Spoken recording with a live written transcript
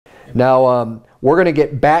Now, we're going to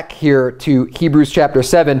get back here to Hebrews chapter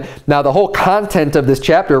 7. Now, the whole content of this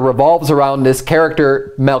chapter revolves around this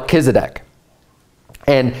character, Melchizedek.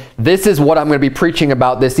 And this is what I'm going to be preaching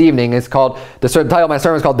about this evening. It's called, the title of my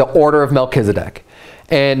sermon is called The Order of Melchizedek.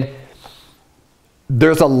 And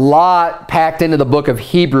there's a lot packed into the book of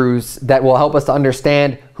Hebrews that will help us to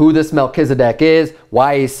understand who this Melchizedek is,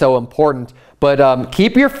 why he's so important. But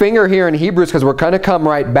keep your finger here in Hebrews because we're going to come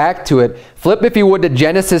right back to it. Flip, if you would, to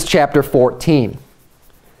Genesis chapter 14.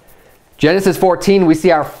 Genesis 14, we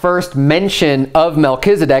see our first mention of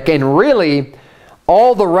Melchizedek. And really,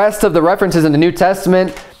 all the rest of the references in the New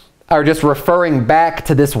Testament are just referring back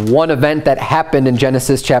to this one event that happened in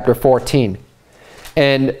Genesis chapter 14.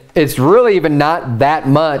 And it's really even not that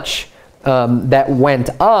much that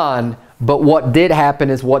went on, but what did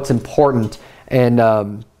happen is what's important.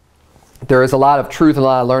 And there is a lot of truth and a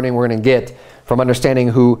lot of learning we're going to get from understanding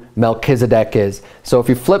who Melchizedek is. So if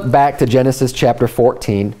you flip back to Genesis chapter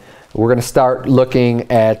 14, we're going to start looking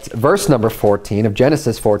at verse number 14 of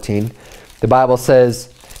Genesis 14. The Bible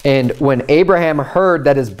says, "And when Abraham heard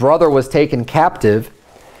that his brother was taken captive,"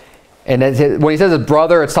 and when he says his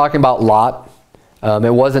brother, it's talking about Lot.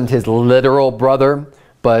 It wasn't his literal brother,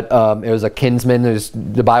 but it was a kinsman.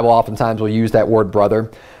 The Bible oftentimes will use that word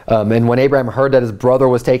brother. And when Abraham heard that his brother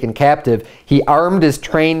was taken captive, he armed his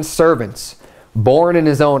trained servants, born in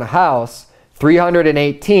his own house,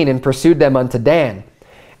 318, and pursued them unto Dan.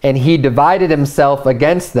 And he divided himself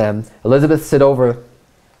against them. Elizabeth, sit over.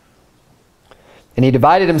 And he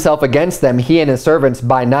divided himself against them, he and his servants,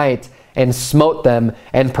 by night, and smote them,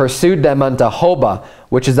 and pursued them unto Hobah,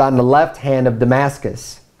 which is on the left hand of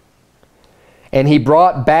Damascus. And he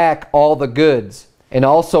brought back all the goods, and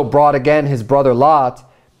also brought again his brother Lot,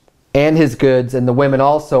 and his goods, and the women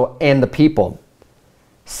also, and the people.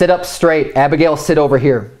 Sit up straight. Abigail, sit over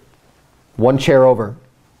here. One chair over.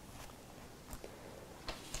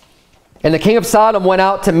 And the king of Sodom went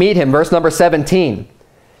out to meet him, verse number 17,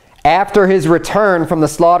 after his return from the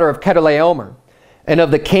slaughter of Kedorlaomer, and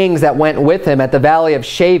of the kings that went with him at the valley of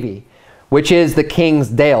Shaveh, which is the king's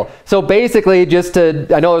dale. So basically, just to,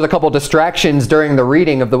 I know there's a couple distractions during the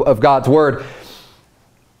reading of God's word.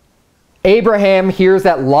 Abraham hears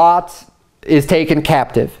that Lot is taken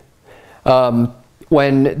captive.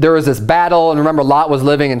 When there was this battle, and remember Lot was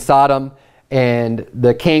living in Sodom, and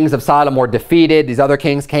the kings of Sodom were defeated. These other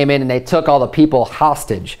kings came in and they took all the people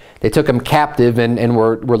hostage. They took them captive and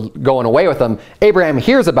were going away with them. Abraham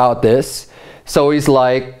hears about this, so he's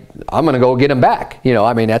like, I'm going to go get him back. You know,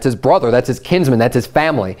 I mean, that's his brother, that's his kinsman, that's his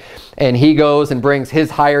family. And he goes and brings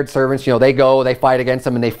his hired servants. You know, they go, they fight against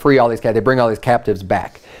them, and they free all these guys. They bring all these captives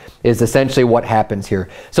back, is essentially what happens here.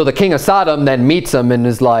 So the king of Sodom then meets him and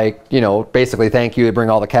is like, you know, basically, thank you, they bring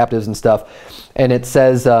all the captives and stuff. And it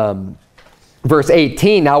says, verse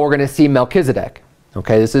 18, now we're going to see Melchizedek.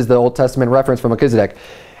 Okay, this is the Old Testament reference for Melchizedek.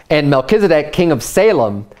 And Melchizedek, king of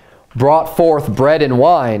Salem, brought forth bread and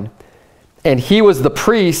wine, and he was the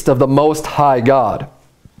priest of the Most High God.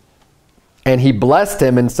 And he blessed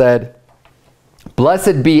him and said,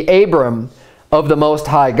 Blessed be Abram of the Most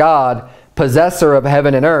High God, possessor of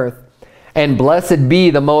heaven and earth, and blessed be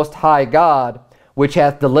the Most High God, which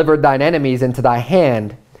hath delivered thine enemies into thy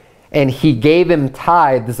hand. And he gave him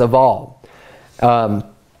tithes of all.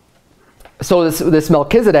 So this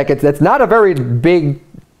Melchizedek, it's not a very big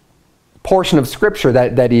portion of Scripture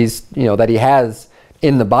that he has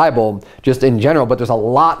in the Bible, just in general, but there's a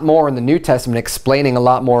lot more in the New Testament explaining a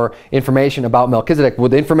lot more information about Melchizedek. With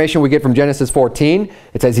the information we get from Genesis 14,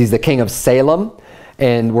 it says he's the king of Salem,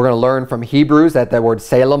 and we're going to learn from Hebrews that the word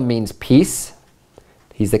Salem means peace.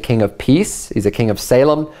 He's the king of peace. He's the king of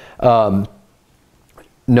Salem.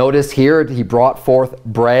 Notice here, he brought forth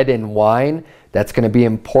bread and wine. That's going to be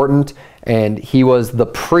important. And he was the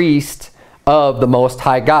priest of the Most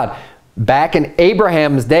High God. Back in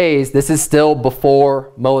Abraham's days, this is still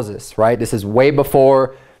before Moses, right? This is way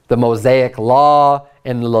before the Mosaic law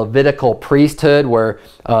and the Levitical priesthood, where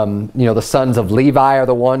the sons of Levi are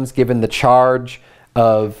the ones given the charge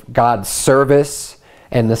of God's service,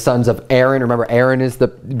 and the sons of Aaron. Remember, Aaron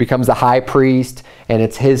becomes the high priest, and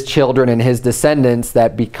it's his children and his descendants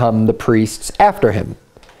that become the priests after him.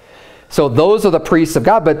 So those are the priests of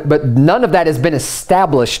God, but none of that has been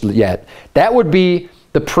established yet. That would be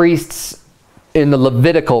the priests in the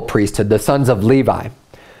Levitical priesthood, the sons of Levi.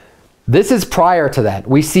 This is prior to that.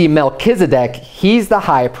 We see Melchizedek, he's the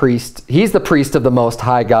high priest, he's the priest of the Most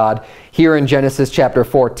High God here in Genesis chapter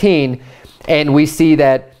 14. And we see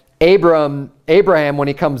that Abraham, when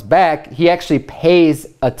he comes back, he actually pays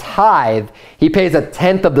a tithe. He pays a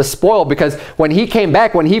tenth of the spoil, because when he came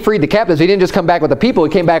back, when he freed the captives, he didn't just come back with the people, he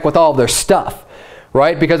came back with all of their stuff,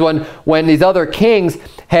 right? Because when these other kings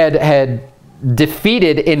had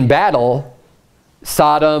defeated in battle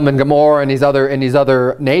Sodom and Gomorrah and these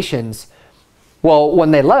other nations, well,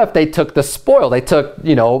 when they left, they took the spoil. They took,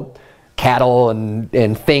 cattle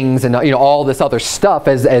and things and all this other stuff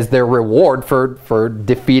as their reward for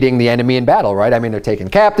defeating the enemy in battle, right? I mean, they're taking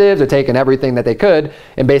captives, they're taking everything that they could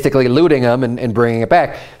and basically looting them and bringing it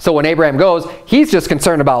back. So when Abraham goes, he's just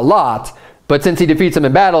concerned about Lot, but since he defeats him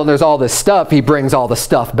in battle and there's all this stuff, he brings all the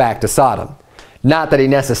stuff back to Sodom. Not that he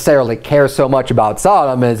necessarily cares so much about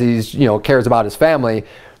Sodom as he's, cares about his family,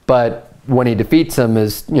 but when he defeats him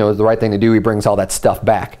is the right thing to do. He brings all that stuff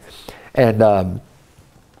back. And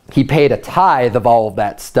he paid a tithe of all of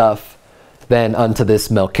that stuff then unto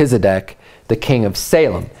this Melchizedek, the king of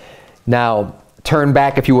Salem. Now, turn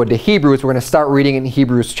back, if you would, to Hebrews. We're going to start reading in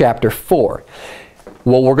Hebrews chapter 4.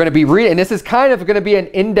 Well, we're going to be reading, and this is kind of going to be an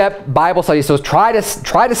in-depth Bible study, so try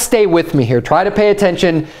to stay with me here. Try to pay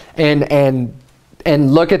attention and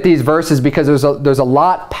look at these verses, because there's a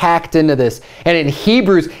lot packed into this. And in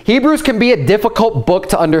Hebrews can be a difficult book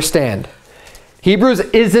to understand. Hebrews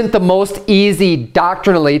isn't the most easy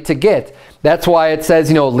doctrinally to get. That's why it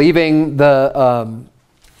says, leaving the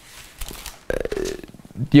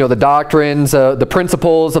doctrines, the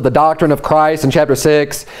principles of the doctrine of Christ in chapter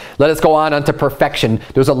 6. Let us go on unto perfection.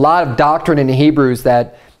 There's a lot of doctrine in Hebrews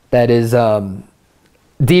that is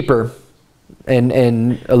deeper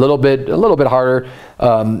and a little bit harder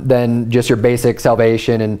than just your basic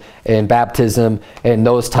salvation and baptism and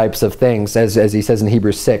those types of things, as he says in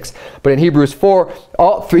Hebrews 6. But in Hebrews 4,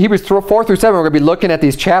 Hebrews 4 through 7, we're going to be looking at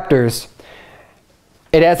these chapters.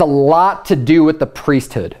 It has a lot to do with the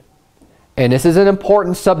priesthood. And this is an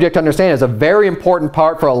important subject to understand. It's a very important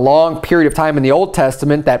part for a long period of time in the Old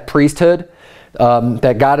Testament, that priesthood,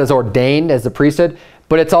 that God has ordained as the priesthood.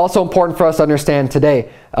 But it's also important for us to understand today,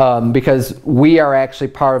 because we are actually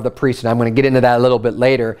part of the priesthood. I'm going to get into that a little bit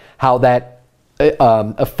later, how that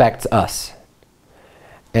affects us.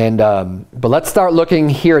 But let's start looking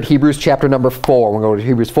here at Hebrews chapter number 4. We're going to go to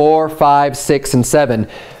Hebrews 4, 5, 6, and 7.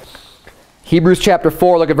 Hebrews chapter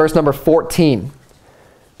 4, look at verse number 14.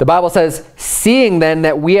 The Bible says, "Seeing then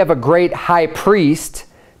that we have a great high priest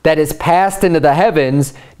that is passed into the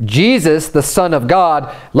heavens, Jesus, the Son of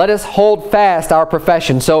God, let us hold fast our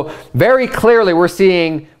profession." So very clearly we're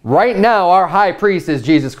seeing right now our high priest is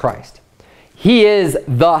Jesus Christ. He is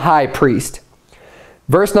the high priest.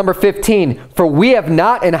 Verse number 15, "For we have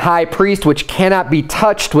not an high priest which cannot be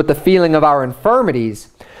touched with the feeling of our infirmities,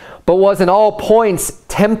 but was in all points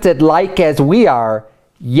tempted like as we are,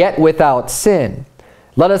 yet without sin.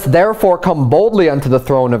 Let us therefore come boldly unto the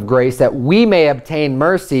throne of grace, that we may obtain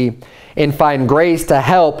mercy and find grace to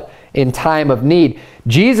help in time of need."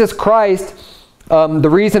 Jesus Christ, the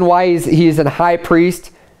reason why he's a high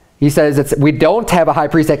priest, he says we don't have a high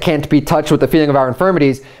priest that can't be touched with the feeling of our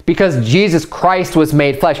infirmities, because Jesus Christ was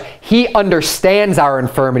made flesh. He understands our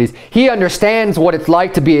infirmities. He understands what it's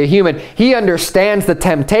like to be a human. He understands the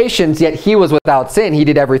temptations, yet he was without sin. He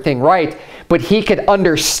did everything right. But he could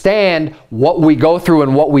understand what we go through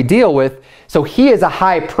and what we deal with. So he is a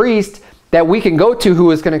high priest that we can go to,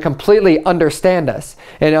 who is going to completely understand us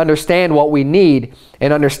and understand what we need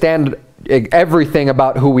and understand everything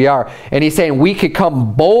about who we are. And he's saying we could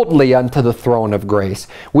come boldly unto the throne of grace.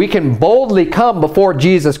 We can boldly come before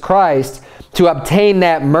Jesus Christ to obtain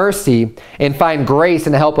that mercy and find grace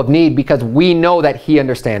in the help of need, because we know that he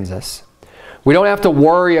understands us. We don't have to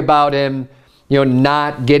worry about him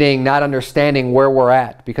not understanding where we're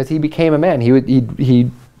at, because he became a man. He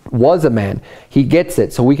was a man. He gets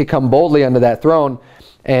it. So we could come boldly under that throne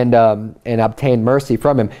and obtain mercy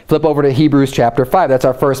from him. Flip over to Hebrews chapter 5. That's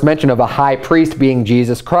our first mention of a high priest being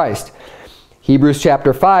Jesus Christ. Hebrews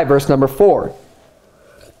chapter 5, verse number 4.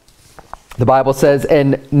 The Bible says,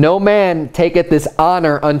 "And no man taketh this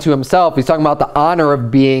honor unto himself." He's talking about the honor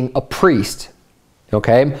of being a priest.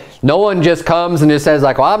 Okay? No one just comes and just says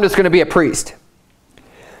like, "Well, I'm just going to be a priest."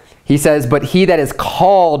 He says, "But he that is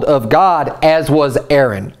called of God, as was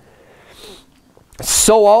Aaron.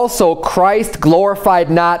 So also Christ glorified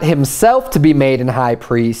not himself to be made an high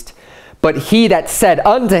priest, but he that said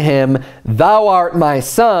unto him, Thou art my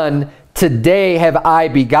son, today have I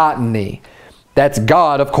begotten thee." That's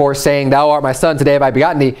God, of course, saying, "Thou art my son, today have I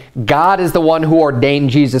begotten thee." God is the one who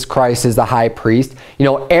ordained Jesus Christ as the high priest.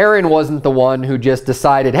 Aaron wasn't the one who just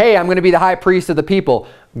decided, "Hey, I'm going to be the high priest of the people."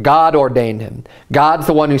 God ordained him. God's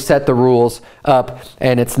the one who set the rules up,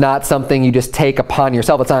 and it's not something you just take upon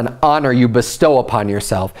yourself. It's not an honor you bestow upon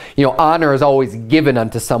yourself. Honor is always given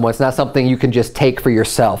unto someone. It's not something you can just take for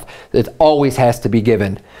yourself. It always has to be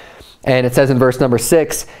given. And it says in verse number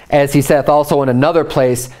 6, "As he saith also in another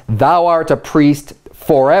place, Thou art a priest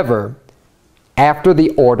forever after the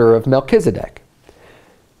order of Melchizedek.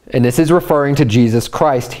 And this is referring to Jesus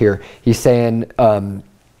Christ here. He's saying, and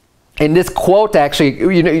this quote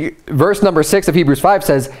actually, verse number 6 of Hebrews 5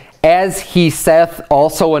 says, as he saith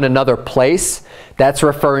also in another place. That's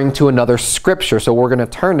referring to another scripture. So we're going to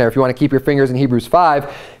turn there. If you want to keep your fingers in Hebrews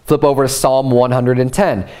 5, flip over to Psalm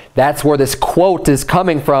 110. That's where this quote is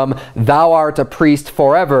coming from. Thou art a priest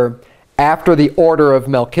forever after the order of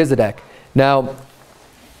Melchizedek. Now,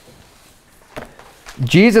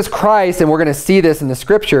 Jesus Christ, and we're going to see this in the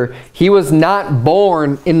scripture, he was not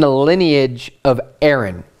born in the lineage of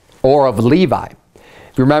Aaron or of Levi.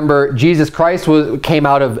 If you remember, Jesus Christ came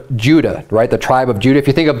out of Judah, right? The tribe of Judah. If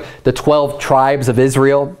you think of the 12 tribes of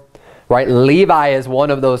Israel, right? Levi is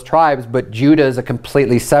one of those tribes, but Judah is a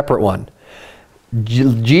completely separate one.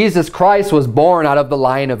 Jesus Christ was born out of the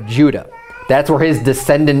line of Judah. That's where his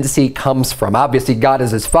descendancy comes from. Obviously, God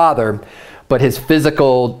is his father, but his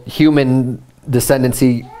physical human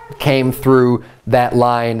descendancy came through that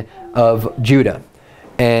line of Judah.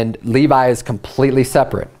 And Levi is completely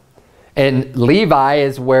separate. And Levi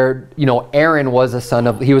is where, Aaron was a son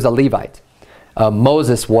of, he was a Levite.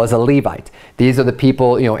 Moses was a Levite. These are the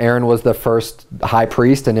people, Aaron was the first high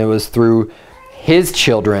priest, and it was through his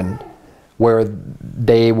children where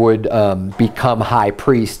they would become high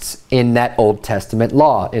priests in that Old Testament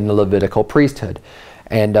law, in the Levitical priesthood.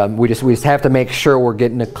 And we just have to make sure we're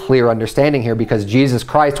getting a clear understanding here, because Jesus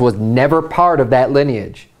Christ was never part of that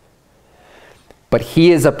lineage. But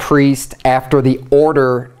he is a priest after the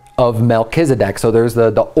order of Melchizedek. So there's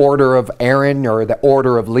the order of Aaron, or the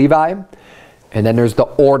order of Levi, and then there's the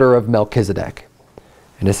order of Melchizedek.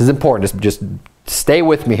 And this is important. Just stay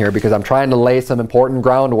with me here, because I'm trying to lay some important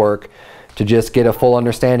groundwork to just get a full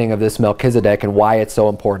understanding of this Melchizedek and why it's so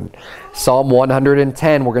important. Psalm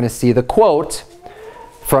 110, we're going to see the quote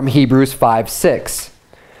from Hebrews 5:6.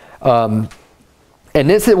 And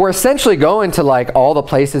we're essentially going to all the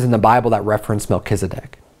places in the Bible that reference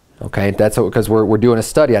Melchizedek. Okay, that's because we're doing a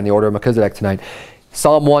study on the order of Melchizedek tonight.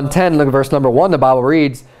 Psalm 110, look at verse number 1. The Bible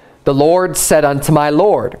reads, the Lord said unto my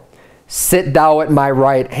Lord, sit thou at my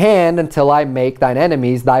right hand until I make thine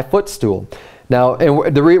enemies thy footstool. Now, and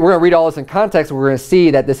we're going to read all this in context, and we're going to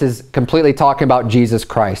see that this is completely talking about Jesus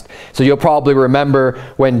Christ. So you'll probably remember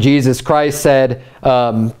when Jesus Christ said,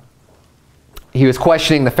 he was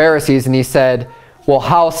questioning the Pharisees, and he said, well,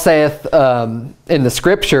 how saith in the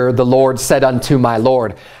scripture, the Lord said unto my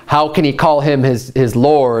Lord? How can he call him his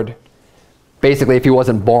Lord, basically, if he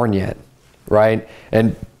wasn't born yet, right?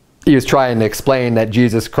 And he was trying to explain that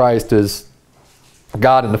Jesus Christ is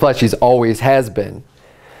God in the flesh. He's always has been.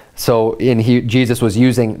 So Jesus was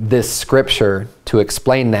using this scripture to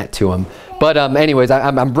explain that to him. But anyways,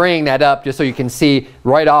 I'm bringing that up just so you can see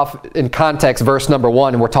right off in context verse number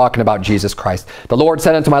 1, and we're talking about Jesus Christ. The Lord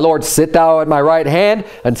said unto my Lord, sit thou at my right hand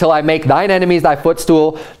until I make thine enemies thy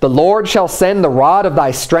footstool. The Lord shall send the rod of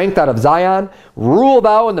thy strength out of Zion. Rule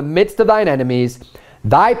thou in the midst of thine enemies.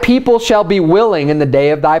 Thy people shall be willing in the day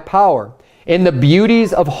of thy power. In the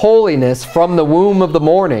beauties of holiness from the womb of the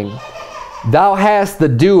morning, thou hast the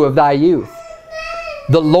dew of thy youth.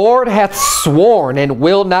 The Lord hath sworn and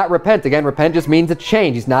will not repent. Again, repent just means a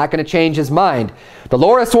change. He's not going to change his mind. The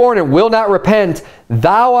Lord hath sworn and will not repent.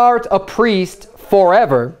 Thou art a priest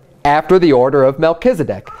forever after the order of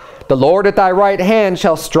Melchizedek. The Lord at thy right hand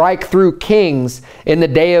shall strike through kings in the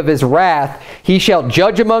day of his wrath. He shall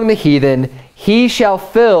judge among the heathen. He shall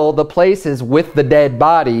fill the places with the dead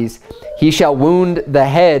bodies. He shall wound the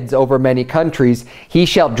heads over many countries. He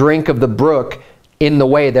shall drink of the brook in the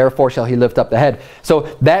way, therefore shall he lift up the head. So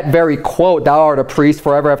that very quote, thou art a priest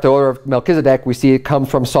forever after the order of Melchizedek, we see it comes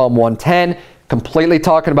from Psalm 110, completely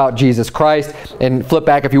talking about Jesus Christ. And flip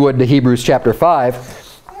back, if you would, to Hebrews chapter 5,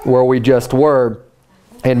 where we just were,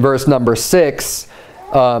 in verse number 6.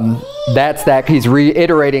 He's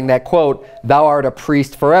reiterating that quote, thou art a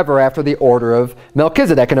priest forever after the order of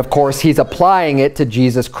Melchizedek. And of course, he's applying it to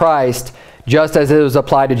Jesus Christ, just as it was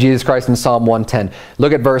applied to Jesus Christ in Psalm 110.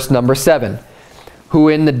 Look at verse number 7. Who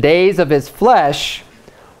in the days of his flesh,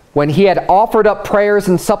 when he had offered up prayers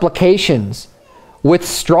and supplications, with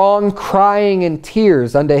strong crying and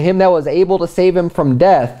tears unto him that was able to save him from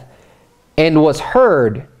death, and was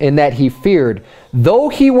heard in that he feared, though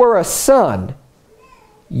he were a son,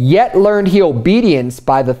 yet learned he obedience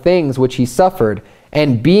by the things which he suffered,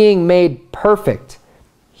 and being made perfect,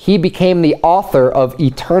 he became the author of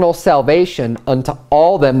eternal salvation unto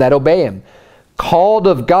all them that obey him, called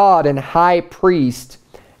of God and high priest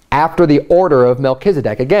after the order of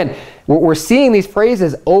Melchizedek. Again, we're seeing these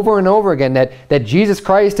phrases over and over again, that Jesus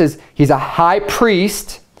Christ he's a high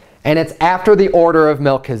priest, and it's after the order of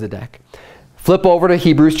Melchizedek. Flip over to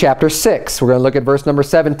Hebrews chapter 6. We're going to look at verse number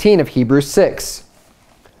 17 of Hebrews 6.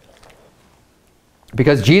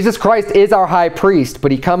 Because Jesus Christ is our high priest,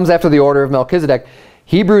 but he comes after the order of Melchizedek.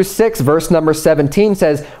 Hebrews 6 verse number 17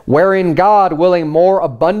 says, wherein God, willing more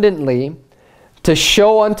abundantly to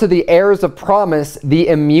show unto the heirs of promise the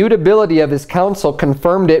immutability of his counsel,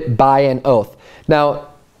 confirmed it by an oath. Now,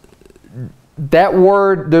 that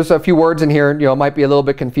word, there's a few words in here, it might be a little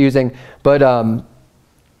bit confusing, but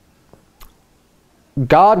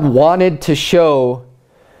God wanted to show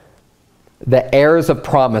the heirs of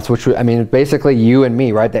promise, which, I mean, basically you and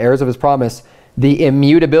me, right? The heirs of his promise, the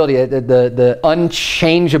immutability, the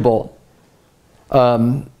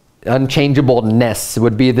unchangeableness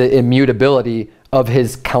would be the immutability of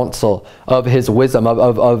his counsel, of his wisdom,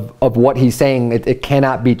 of what he's saying. It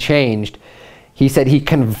cannot be changed. He said he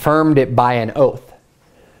confirmed it by an oath.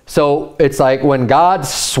 So it's like when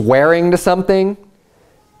God's swearing to something,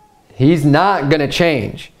 he's not going to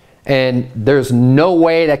change. And there's no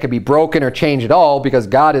way that could be broken or changed at all, because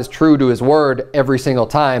God is true to his word every single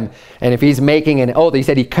time. And if he's making an oath, he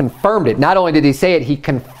said he confirmed it. Not only did he say it, he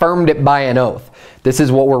confirmed it by an oath. This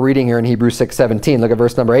is what we're reading here in Hebrews 6:17. Look at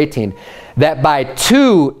verse number 18. That by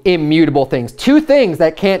two immutable things, two things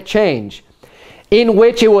that can't change, in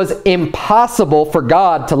which it was impossible for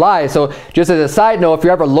God to lie. So just as a side note, if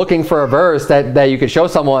you're ever looking for a verse that you could show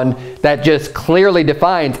someone that just clearly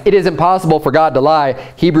defines it is impossible for God to lie,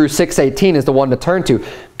 Hebrews 6:18 is the one to turn to.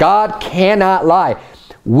 God cannot lie.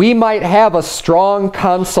 We might have a strong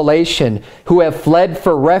consolation who have fled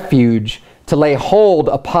for refuge to lay hold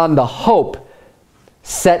upon the hope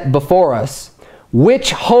set before us,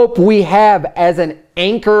 which hope we have as an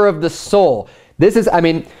anchor of the soul. This is, I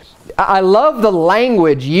mean, I love the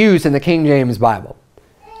language used in the King James Bible.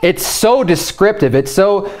 It's so descriptive. It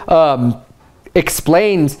so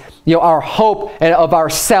explains, our hope and of our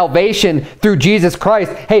salvation through Jesus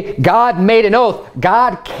Christ. Hey, God made an oath.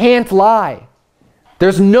 God can't lie.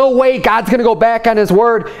 There's no way God's going to go back on his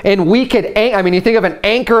word. And we could, I mean, you think of an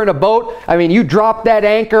anchor in a boat. I mean, you drop that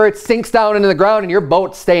anchor, it sinks down into the ground, and your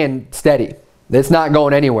boat's staying steady. It's not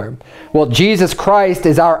going anywhere. Well, Jesus Christ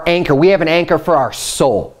is our anchor. We have an anchor for our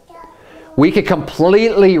soul. We could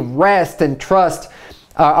completely rest and trust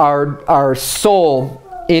our soul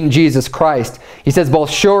in Jesus Christ. He says, both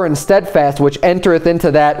sure and steadfast, which entereth into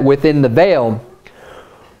that within the veil,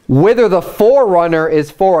 whither the forerunner is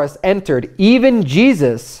for us entered, even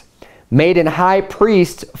Jesus, made an high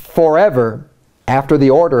priest forever, after the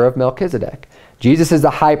order of Melchizedek. Jesus is the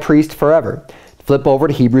high priest forever. Flip over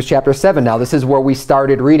to Hebrews chapter 7. Now, this is where we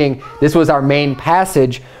started reading. This was our main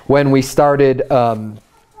passage when we started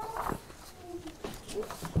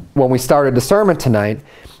the sermon tonight,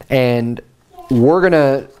 and we're going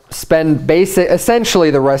to spend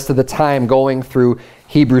essentially the rest of the time going through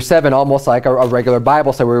Hebrews 7, almost like a regular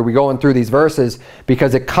Bible study, where we're going through these verses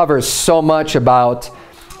because it covers so much about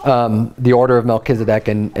the order of Melchizedek.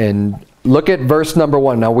 And look at verse number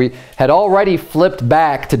 1. Now, we had already flipped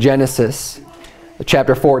back to Genesis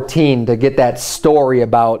chapter 14 to get that story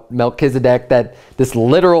about Melchizedek, this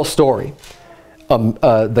literal story.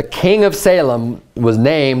 The king of Salem was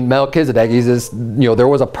named Melchizedek. He's this, there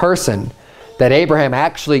was a person that Abraham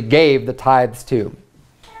actually gave the tithes to.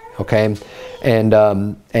 Okay,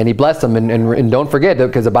 and he blessed them, and don't forget,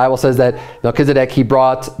 because the Bible says that Melchizedek, he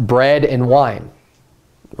brought bread and wine,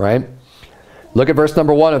 right? Look at verse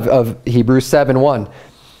number 1 of Hebrews 7:1.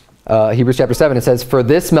 Hebrews chapter 7, it says, for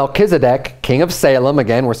this Melchizedek, king of Salem,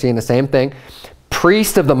 again, we're seeing the same thing,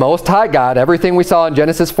 priest of the Most High God, everything we saw in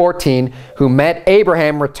Genesis 14, who met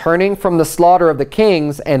Abraham returning from the slaughter of the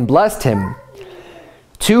kings and blessed him,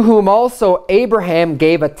 to whom also Abraham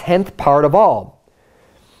gave a 10th part of all.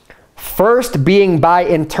 First being by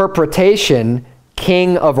interpretation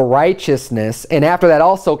king of righteousness, and after that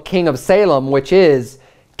also king of Salem, which is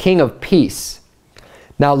king of peace.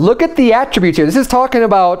 Now look at the attributes here. This is talking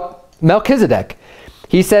about Melchizedek.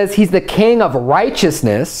 He says he's the king of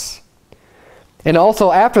righteousness, and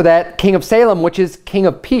also after that, king of Salem, which is king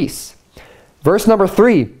of peace. Verse number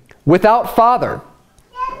 3, without father,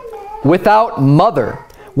 without mother,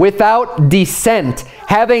 without descent,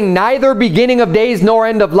 having neither beginning of days nor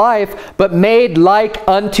end of life, but made like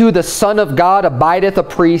unto the Son of God, abideth a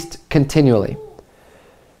priest continually.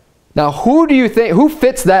 Now, who do you think, who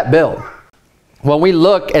fits that bill? When we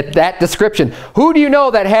look at that description, who do you know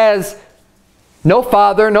that has no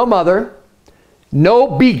father, no mother,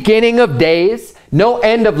 no beginning of days, no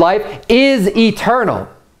end of life, is eternal?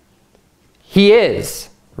 He is,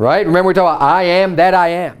 right? Remember we talk about I am that I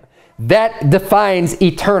am. That defines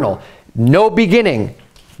eternal. No beginning,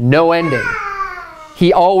 no ending.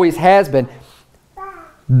 He always has been.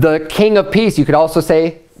 the King of Peace. You could also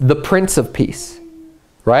say the Prince of Peace,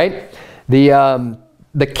 right? The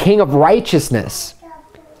King of Righteousness.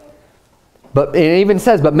 But it even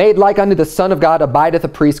says, but made like unto the Son of God abideth a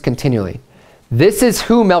priest continually. This is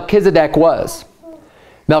who Melchizedek was.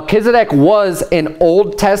 Melchizedek was an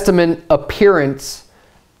Old Testament appearance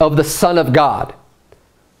of the Son of God,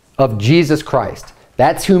 of Jesus Christ.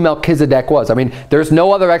 That's who Melchizedek was. I mean, there's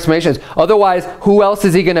no other explanations. Otherwise, who else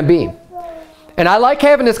is he going to be? And I like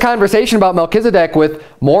having this conversation about Melchizedek with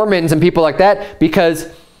Mormons and people like that, because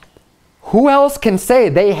who else can say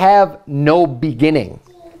they have no beginning?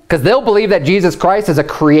 Because they'll believe that Jesus Christ is a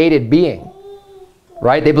created being,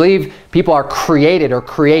 right? They believe people are created or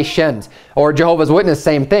creations. Or Jehovah's Witness,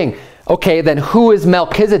 same thing. Okay, then who is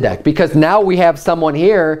Melchizedek? Because now we have someone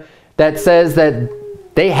here that says that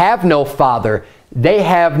they have no father. They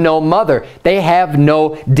have no mother. They have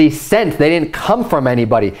no descent. They didn't come from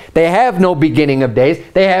anybody. They have no beginning of days.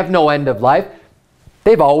 They have no end of life.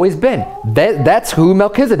 They've always been. That's who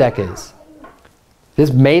Melchizedek is.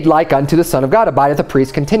 Is made like unto the Son of God, abideth a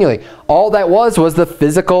priest continually. All that was the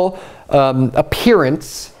physical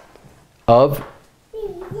appearance of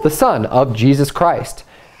the Son, of Jesus Christ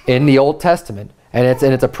in the Old Testament. And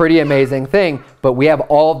it's a pretty amazing thing, but we have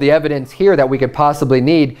all the evidence here that we could possibly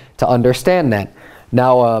need to understand that.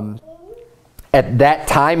 Now, at that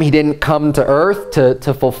time, he didn't come to earth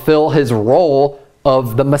to fulfill his role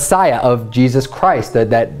of the Messiah, of Jesus Christ,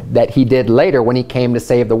 that he did later when he came to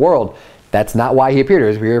save the world. That's not why he appeared. He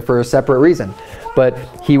was here for a separate reason. But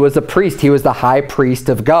he was a priest. He was the high priest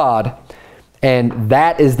of God. And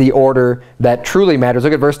that is the order that truly matters.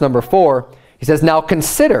 Look at verse number 4. He says, now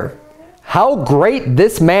consider how great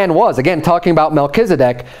this man was. Again, talking about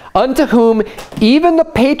Melchizedek, unto whom even the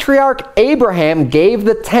patriarch Abraham gave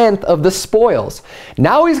the tenth of the spoils.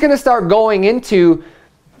 Now he's going to start going into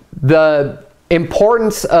the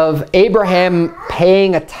importance of Abraham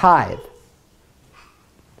paying a tithe.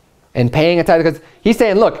 And paying a tithe, because he's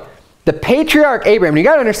saying, look, the patriarch Abraham, you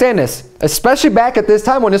got to understand this, especially back at this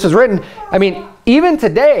time when this was written. I mean, even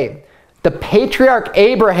today, the patriarch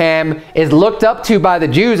Abraham is looked up to by the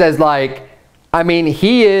Jews as like, I mean,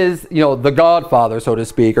 he is, the godfather, so to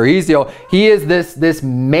speak, or he's, he is this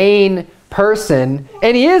main person,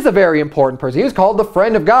 and he is a very important person. He was called the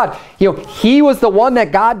friend of God. He was the one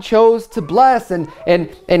that God chose to bless, and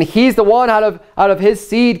he's the one out of his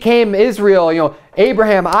seed came Israel,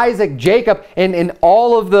 Abraham, Isaac, Jacob, and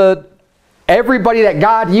all of everybody that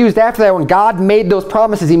God used after that. When God made those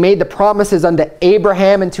promises, he made the promises unto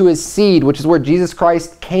Abraham and to his seed, which is where Jesus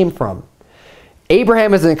Christ came from.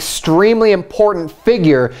 Abraham is an extremely important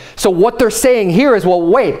figure. So what they're saying here is, well,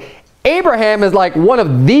 wait, Abraham is like one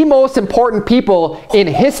of the most important people in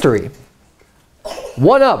history. He's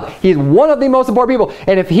one of the most important people.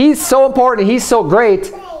 And if he's so important and he's so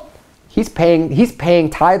great, he's paying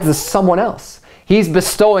tithes to someone else. He's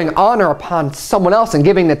bestowing honor upon someone else and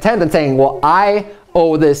giving the tenth and saying, well, I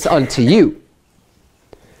owe this unto you.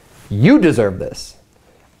 You deserve this.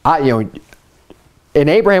 And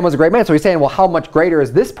Abraham was a great man. So he's saying, well, how much greater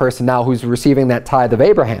is this person now who's receiving that tithe of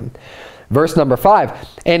Abraham? Verse number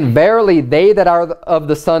 5, and verily they that are of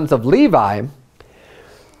the sons of Levi,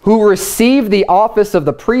 who receive the office of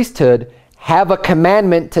the priesthood, have a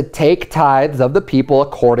commandment to take tithes of the people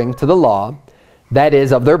according to the law, that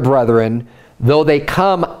is, of their brethren, though they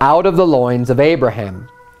come out of the loins of Abraham.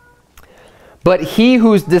 But he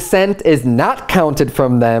whose descent is not counted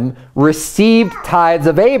from them received tithes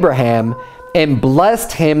of Abraham, and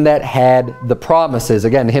blessed him that had the promises.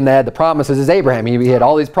 Again, him that had the promises is Abraham. He had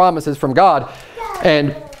all these promises from God.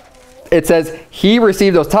 And it says he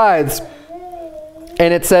received those tithes.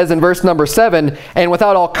 And it says in verse number 7, and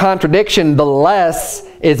without all contradiction, the less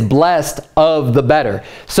is blessed of the better.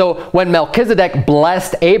 So when Melchizedek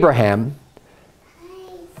blessed Abraham,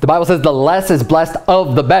 the Bible says the less is blessed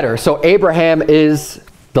of the better. So Abraham is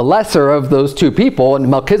the lesser of those two people, and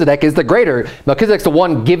Melchizedek is the greater. Melchizedek's the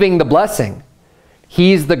one giving the blessing.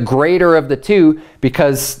 He's the greater of the two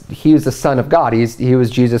because he was the Son of God. He was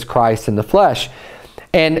Jesus Christ in the flesh.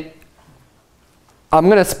 And I'm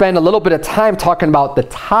going to spend a little bit of time talking about the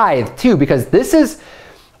tithe too, because this is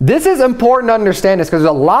important to understand this, because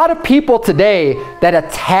there's a lot of people today that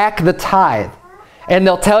attack the tithe. And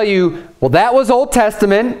they'll tell you, well, that was Old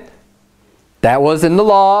Testament. That was in the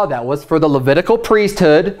law. That was for the Levitical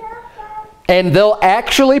priesthood. And they'll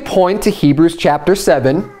actually point to Hebrews chapter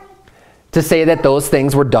 7 to say that those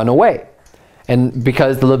things were done away. And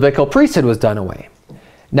because the Levitical priesthood was done away.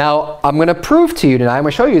 Now, I'm going to prove to you tonight, I'm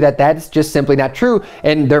going to show you that that's just simply not true,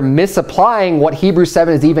 and they're misapplying what Hebrews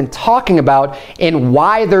 7 is even talking about and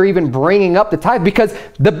why they're even bringing up the tithe, because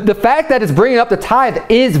the fact that it's bringing up the tithe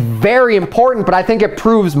is very important, but I think it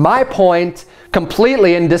proves my point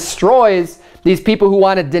completely and destroys these people who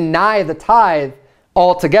want to deny the tithe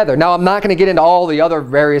altogether. Now, I'm not going to get into all the other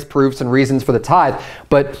various proofs and reasons for the tithe,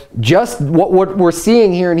 but just what we're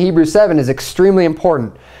seeing here in Hebrews 7 is extremely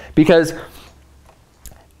important, because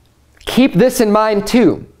keep this in mind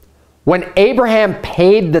too. When Abraham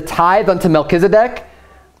paid the tithe unto Melchizedek,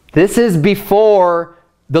 this is before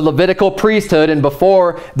the Levitical priesthood and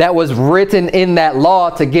before that was written in that law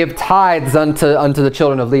to give tithes unto the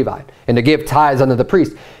children of Levi and to give tithes unto the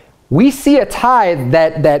priest. We see a tithe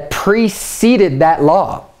that preceded that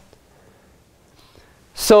law.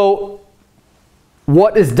 So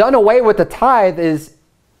what is done away with the tithe is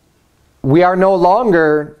we are no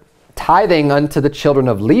longer tithing unto the children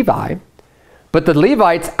of Levi, but the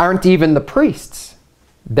Levites aren't even the priests.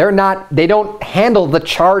 They don't handle the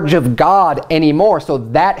charge of God anymore, so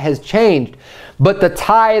that has changed. But the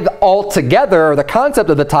tithe altogether, or the concept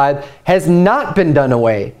of the tithe, has not been done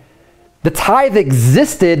away. The tithe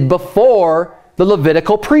existed before the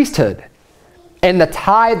Levitical priesthood, and the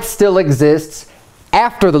tithe still exists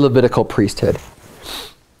after the Levitical priesthood.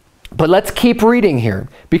 But let's keep reading here,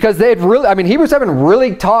 because Hebrews 7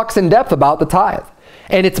 really talks in depth about the tithe,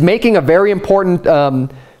 and it's making a very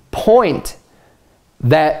important point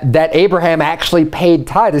that Abraham actually paid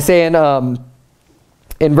tithe. They say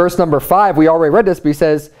in verse number 5, we already read this, but he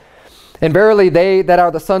says, "And verily they that are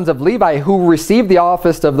the sons of Levi, who receive the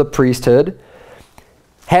office of the priesthood,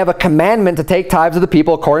 have a commandment to take tithes of the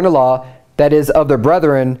people according to law, that is of their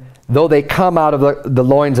brethren, though they come out of the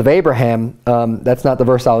loins of Abraham." That's not the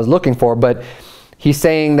verse I was looking for, but he's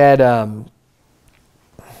saying that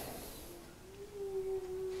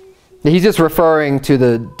he's just referring to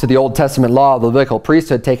the Old Testament law of the Levitical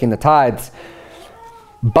priesthood taking the tithes.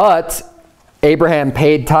 But Abraham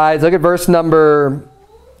paid tithes. Look at verse number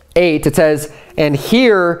 8. It says, "And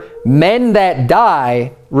here men that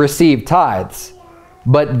die receive tithes,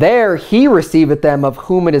 but there he receiveth them of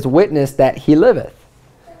whom it is witnessed that he liveth."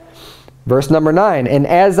 Verse number 9, "And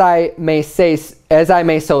as I may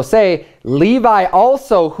so say, Levi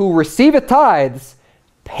also, who receiveth tithes,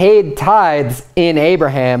 paid tithes in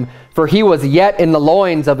Abraham, for he was yet in the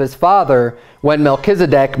loins of his father when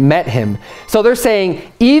Melchizedek met him." So they're saying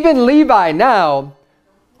even Levi now,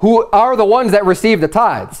 who are the ones that receive the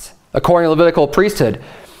tithes, according to Levitical priesthood,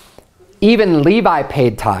 even Levi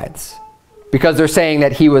paid tithes, because they're saying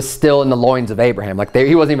that he was still in the loins of Abraham. Like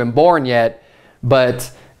he wasn't even born yet,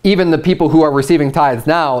 but even the people who are receiving tithes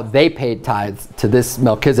now, they paid tithes to this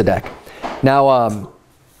Melchizedek. Now,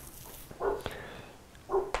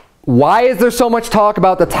 why is there so much talk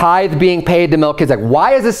about the tithe being paid to Melchizedek?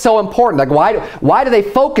 Why is this so important? Like why do they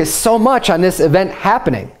focus so much on this event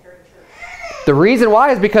happening? The reason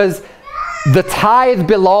why is because the tithe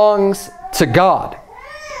belongs to God.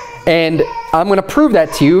 And I'm going to prove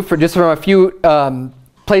that to you from a few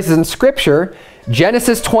places in Scripture.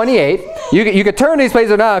 Genesis 28. You could turn to these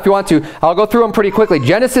places now if you want to. I'll go through them pretty quickly.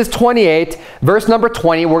 Genesis 28, verse number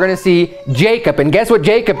 20, we're going to see Jacob. And guess what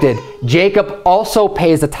Jacob did? Jacob also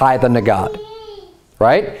pays a tithe unto God.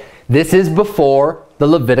 Right? This is before the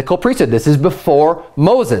Levitical priesthood. This is before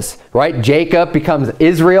Moses, right? Jacob becomes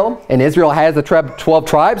Israel, and Israel has the 12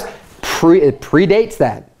 tribes. It predates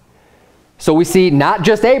that. So we see not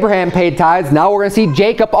just Abraham paid tithes, now we're going to see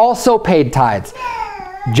Jacob also paid tithes.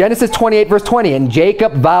 Genesis 28, verse 20, "And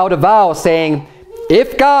Jacob vowed a vow, saying,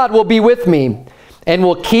 If God will be with me, and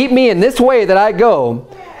will keep me in this way that I go,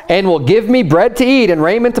 and will give me bread to eat and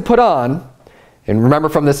raiment to put on," and remember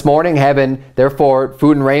from this morning, having therefore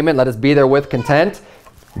food and raiment, let us be there with content.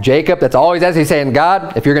 Jacob, that's all he's asking. He's saying,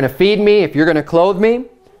 God, if you're going to feed me, if you're going to clothe me,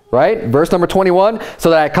 right? Verse number 21,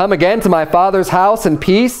 "So that I come again to my father's house in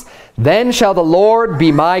peace, then shall the Lord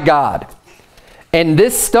be my God. And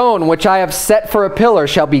this stone which I have set for a pillar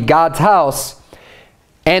shall be God's house.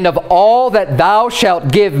 And of all that thou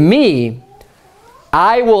shalt give me,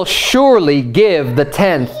 I will surely give the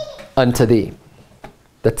 10th unto thee."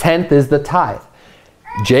 The 10th is the tithe.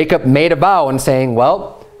 Jacob made a vow and saying,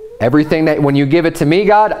 well, everything that when you give it to me,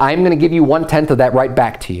 God, I'm going to give you 1/10 of that right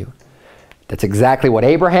back to you. That's exactly what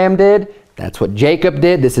Abraham did. That's what Jacob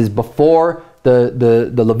did. This is before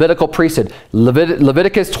the Levitical priesthood.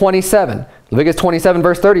 Leviticus 27. Leviticus 27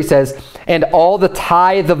 verse 30 says, "And all the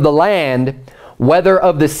tithe of the land, whether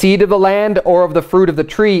of the seed of the land or of the fruit of the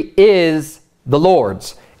tree, is the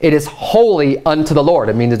Lord's. It is holy unto the Lord.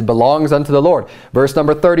 It means it belongs unto the Lord. Verse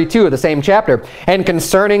number 32 of the same chapter. And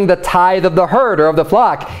concerning the tithe of the herd or of the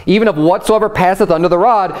flock, even of whatsoever passeth under the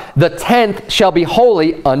rod, the tenth shall be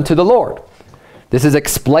holy unto the Lord. This is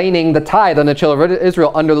explaining the tithe on the children of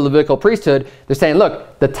Israel under the Levitical priesthood. They're saying,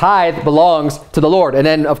 look, the tithe belongs to the Lord. And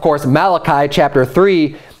then, of course, Malachi chapter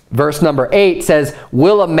 3, verse number 8 says,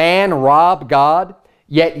 will a man rob God?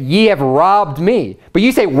 Yet ye have robbed me. But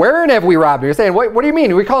you say, wherein have we robbed you? You're saying, what do you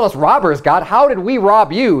mean? We call us robbers, God. How did we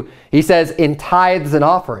rob you? He says, in tithes and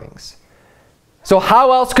offerings. So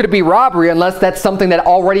how else could it be robbery unless that's something that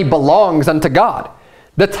already belongs unto God?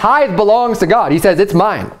 The tithe belongs to God. He says, it's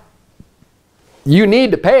mine. You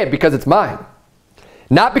need to pay it because it's mine.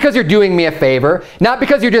 Not because you're doing me a favor, not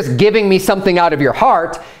because you're just giving me something out of your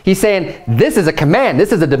heart. He's saying, this is a command,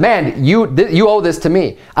 this is a demand. You owe this to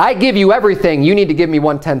me. I give you everything, you need to give me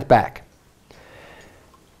 1/10 back.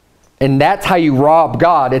 And that's how you rob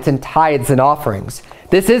God. It's in tithes and offerings.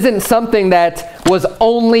 This isn't something that was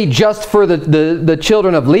only just for the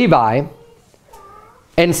children of Levi,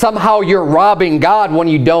 and somehow you're robbing God when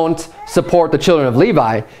you don't support the children of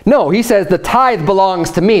Levi. No, he says the tithe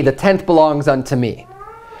belongs to me, the 10th belongs unto me.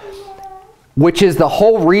 Which is the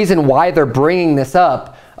whole reason why they're bringing this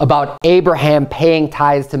up about Abraham paying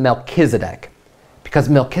tithes to Melchizedek. Because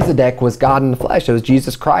Melchizedek was God in the flesh. It was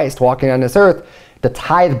Jesus Christ walking on this earth. The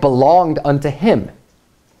tithe belonged unto him.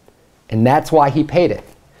 And that's why he paid it.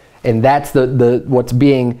 And that's what's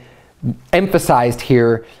being emphasized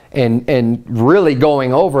here and really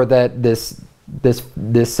going over that this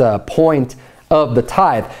point of the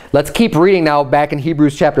tithe. Let's keep reading now back in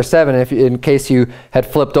Hebrews chapter 7. In case you had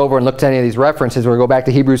flipped over and looked at any of these references, we'll go back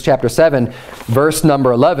to Hebrews chapter 7, verse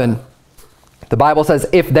number 11. The Bible says,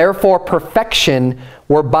 if therefore perfection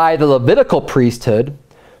were by the Levitical priesthood,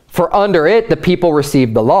 for under it the people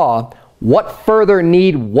received the law, what further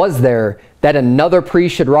need was there that another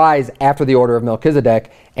priest should rise after the order of Melchizedek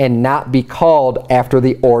and not be called after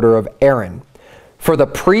the order of Aaron? For the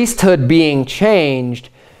priesthood being changed,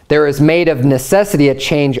 there is made of necessity a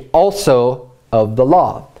change also of the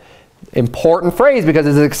law. Important phrase, because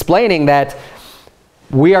it's explaining that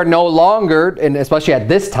we are no longer, and especially at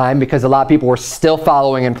this time, because a lot of people were still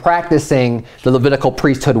following and practicing the Levitical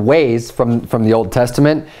priesthood ways from the Old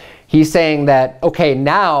Testament. He's saying that, okay,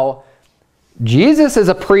 now Jesus is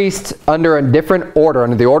a priest under a different order,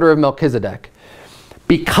 under the order of Melchizedek.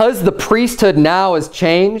 Because the priesthood now is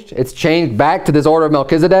changed, it's changed back to this order of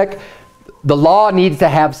Melchizedek, the law needs to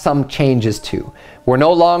have some changes too. We're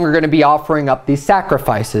no longer going to be offering up these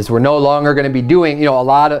sacrifices. We're no longer going to be doing,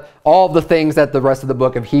 all the things that the rest of the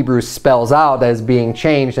book of Hebrews spells out as being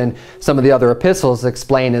changed, and some of the other epistles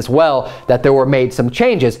explain as well that there were made some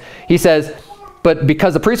changes. He says, but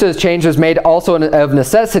because the priesthood has changed, there's made also of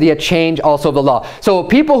necessity a change also of the law. So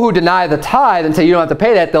people who deny the tithe and say you don't have to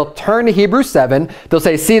pay that, they'll turn to Hebrews 7. They'll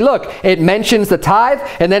say, see, look, it mentions the tithe,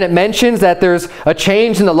 and then it mentions that there's a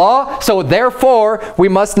change in the law, so therefore we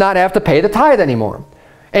must not have to pay the tithe anymore.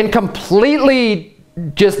 And completely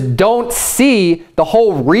just don't see the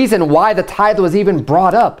whole reason why the tithe was even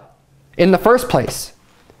brought up in the first place.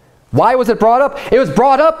 Why was it brought up? It was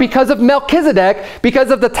brought up because of Melchizedek, because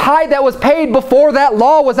of the tithe that was paid before that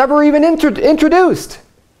law was ever even introduced.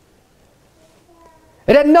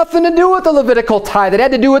 It had nothing to do with the Levitical tithe. It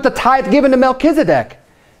had to do with the tithe given to Melchizedek.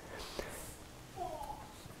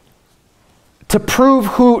 To prove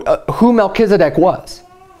who Melchizedek was.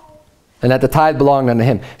 And that the tithe belonged unto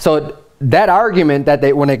him. So that argument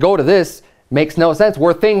that when they go to this makes no sense.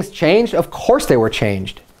 Were things changed? Of course they were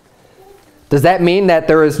changed. Does that mean that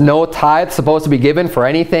there is no tithe supposed to be given for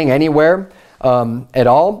anything, anywhere, at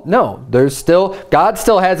all? No. God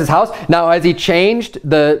still has his house. Now, has he changed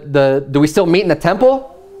do we still meet in the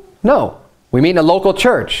temple? No. We meet in a local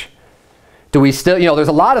church. Do we still, there's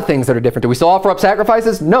a lot of things that are different. Do we still offer up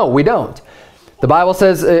sacrifices? No, we don't. The Bible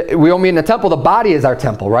says we don't meet in the temple. The body is our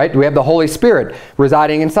temple, right? We have the Holy Spirit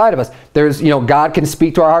residing inside of us. There's, God can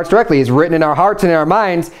speak to our hearts directly. He's written in our hearts and in our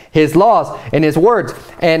minds his laws and his words.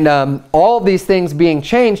 And all of these things being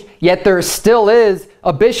changed, yet there still is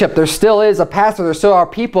a bishop. There still is a pastor. There still are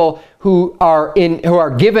people who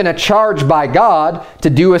are given a charge by God to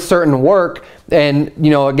do a certain work. And,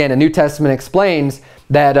 again, the New Testament explains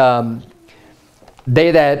that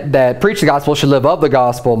they that preach the gospel should live of the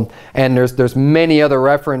gospel, and there's many other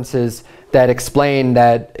references that explain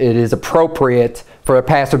that it is appropriate for a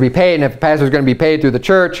pastor to be paid, and if a pastor is going to be paid through the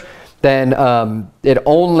church, then it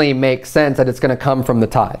only makes sense that it's going to come from the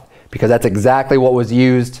tithe, because that's exactly what was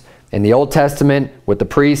used in the Old Testament with the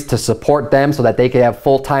priests to support them so that they could have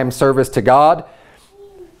full-time service to God.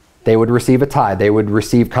 they would receive a tithe. They would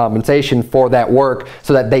receive compensation for that work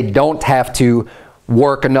so that they don't have to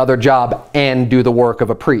work another job and do the work of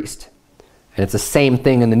a priest. And it's the same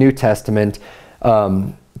thing in the New Testament.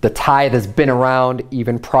 The tithe has been around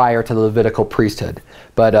even prior to the Levitical priesthood.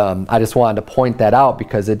 But I just wanted to point that out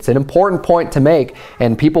because it's an important point to make,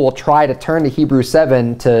 and people will try to turn to Hebrews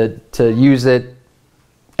 7 to use it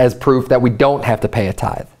as proof that we don't have to pay a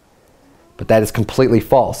tithe. But that is completely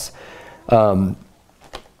false. And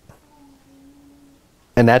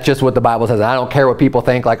that's just what the Bible says. I don't care what people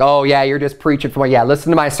think, like, oh yeah, you're just preaching for money. Yeah, listen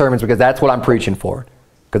to my sermons because that's what I'm preaching for.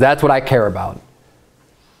 Because that's what I care about.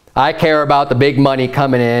 I care about the big money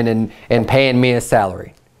coming in and paying me a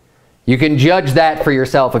salary. You can judge that for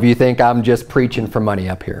yourself if you think I'm just preaching for money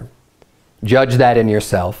up here. Judge that in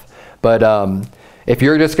yourself. But if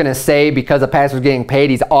you're just going to say because a pastor's getting paid,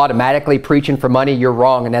 he's automatically preaching for money, you're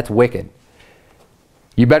wrong, and that's wicked.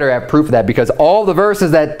 You better have proof of that, because all the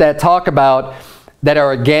verses that talk about that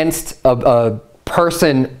are against a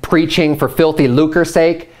person preaching for filthy lucre's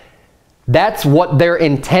sake, that's what their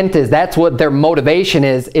intent is. That's what their motivation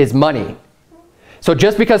is money. So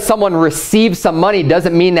just because someone receives some money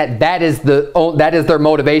doesn't mean that is their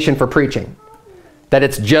motivation for preaching. That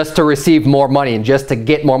it's just to receive more money and just to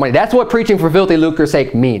get more money. That's what preaching for filthy lucre's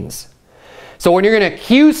sake means. So when you're going to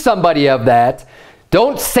accuse somebody of that,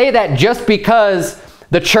 don't say that just because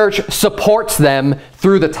the church supports them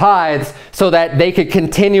through the tithes so that they could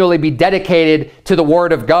continually be dedicated to the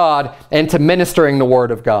Word of God and to ministering the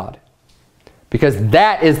Word of God. Because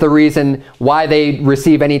that is the reason why they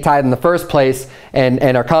receive any tithe in the first place and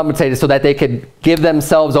are compensated, so that they could give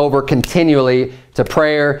themselves over continually to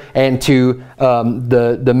prayer and to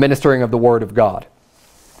the ministering of the Word of God.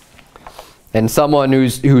 And someone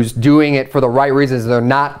who's doing it for the right reasons, they're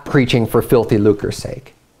not preaching for filthy lucre's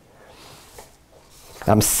sake.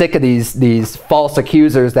 I'm sick of these false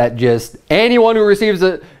accusers that just anyone who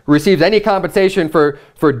receives any compensation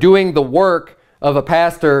for doing the work of a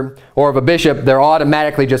pastor or of a bishop, they're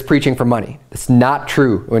automatically just preaching for money. It's not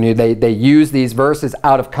true. When they use these verses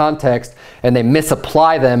out of context and they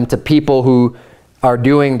misapply them to people who are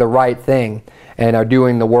doing the right thing and are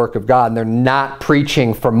doing the work of God, and they're not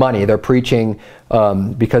preaching for money. They're preaching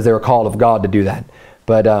because they were called of God to do that.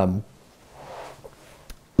 But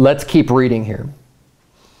let's keep reading here.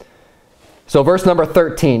 So verse number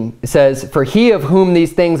 13 says, "For he of whom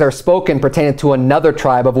these things are spoken pertaineth to another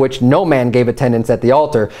tribe, of which no man gave attendance at the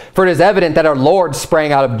altar. For it is evident that our Lord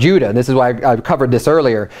sprang out of Judah." This is why I covered this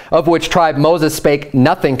earlier. "Of which tribe Moses spake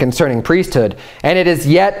nothing concerning priesthood. And it is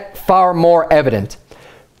yet far more evident.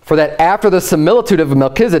 For that after the similitude of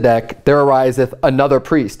Melchizedek there ariseth another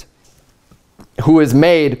priest, who is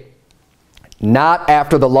made not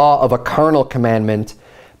after the law of a carnal commandment,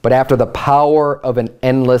 but after the power of an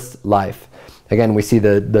endless life." Again, we see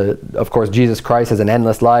of course, Jesus Christ has an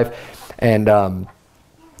endless life, and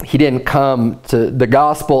he didn't come to, the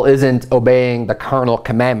gospel isn't obeying the carnal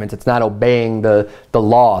commandments. It's not obeying the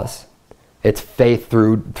laws. It's faith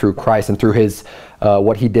through Christ and through his,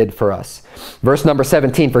 what he did for us. Verse number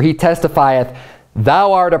 17, "For he testifieth,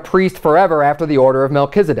 Thou art a priest forever after the order of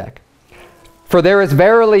Melchizedek. For there is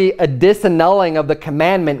verily a disannulling of the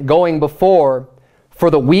commandment going before, for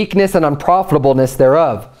the weakness and unprofitableness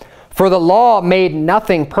thereof. For the law made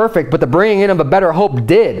nothing perfect, but the bringing in of a better hope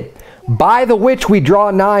did, by the which we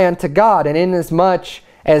draw nigh unto God, and inasmuch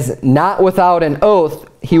as not without an oath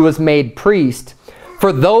he was made priest.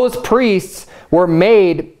 For those priests were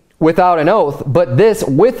made without an oath, but this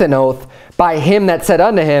with an oath, by him that said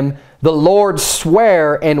unto him, The Lord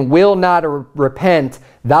sware and will not repent,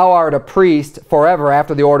 Thou art a priest forever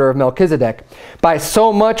after the order of Melchizedek. By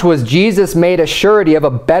so much was Jesus made a surety of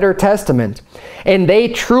a better testament. And they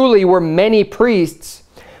truly were many priests,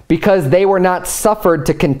 because they were not suffered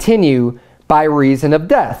to continue by reason of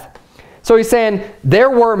death." So he's saying there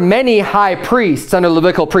were many high priests under the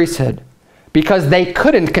Levitical priesthood, because they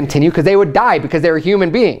couldn't continue, because they would die, because they were human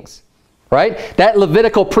beings. Right? That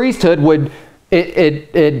Levitical priesthood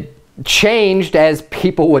it changed as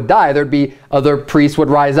people would die. There'd be other priests would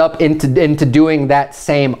rise up into doing that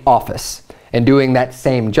same office and doing that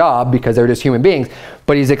same job, because they're just human beings.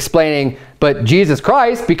 But he's explaining, but Jesus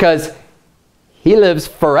Christ, because he lives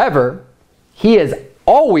forever, he is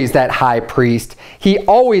always that high priest. He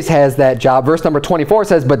always has that job. Verse number 24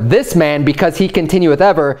 says, "But this man, because he continueth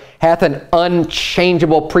ever, hath an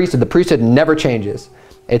unchangeable priesthood." The priesthood never changes.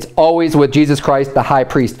 It's always with Jesus Christ, the high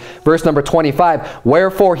priest. Verse number 25,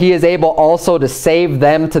 "Wherefore he is able also to save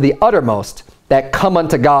them to the uttermost that come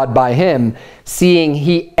unto God by him, seeing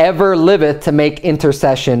he ever liveth to make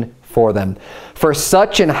intercession for them. For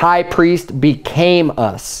such an high priest became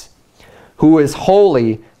us, who is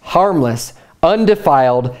holy, harmless,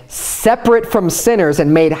 undefiled, separate from sinners,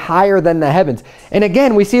 and made higher than the heavens. And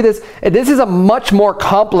again, we see this. This is a much more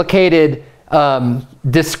complicated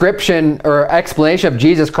description or explanation of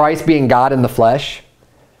Jesus Christ being God in the flesh.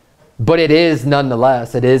 But it is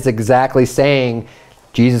nonetheless. It is exactly saying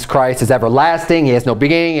Jesus Christ is everlasting. He has no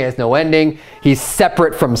beginning. He has no ending. He's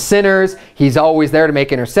separate from sinners. He's always there to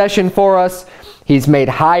make intercession for us. He's made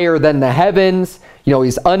higher than the heavens. You know,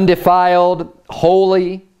 he's undefiled,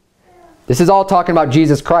 holy. This is all talking about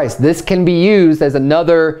Jesus Christ. This can be used as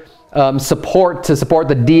another support to support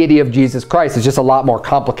the deity of Jesus Christ. It's just a lot more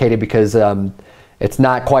complicated because it's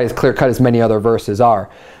not quite as clear-cut as many other verses are.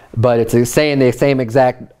 But it's saying the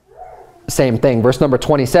same thing. Verse number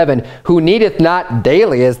 27, who needeth not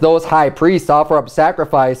daily as those high priests offer up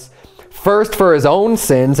sacrifice, first for his own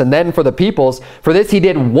sins and then for the people's. For this he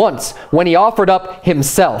did once, when he offered up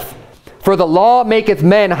himself. For the law maketh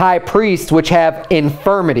men high priests which have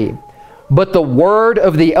infirmity. But the word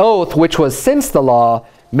of the oath, which was since the law,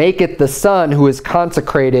 maketh the Son who is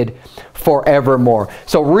consecrated forevermore.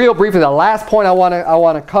 So real briefly, the last point I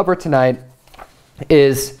want to cover tonight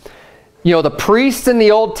is, you know, the priests in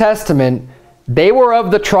the Old Testament, they were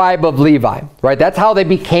of the tribe of Levi, right? That's how they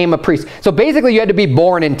became a priest. So basically you had to be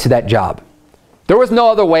born into that job. There was no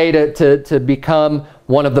other way to become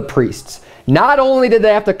one of the priests. Not only did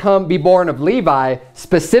they have to be born of Levi,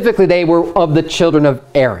 specifically they were of the children of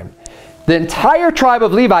Aaron. The entire tribe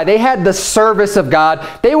of Levi, they had the service of God.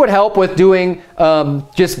 They would help with doing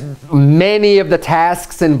just many of the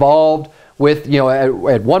tasks involved with, you know,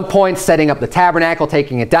 at one point setting up the tabernacle,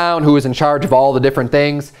 taking it down, who was in charge of all the different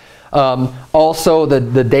things. Also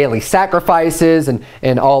the daily sacrifices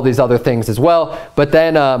and all these other things as well. But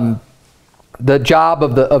then the job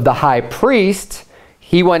of the high priest,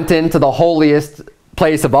 he went into the holiest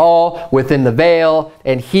place of all within the veil,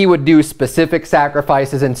 and he would do specific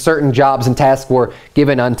sacrifices, and certain jobs and tasks were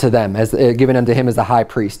given unto them, as given unto him as the high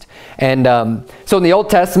priest. And so in the Old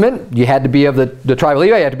Testament, you had to be of the tribe of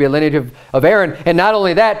Levi, you had to be a lineage of Aaron, and not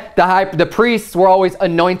only that, the priests were always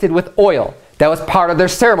anointed with oil. That was part of their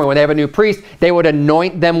ceremony. When they have a new priest, they would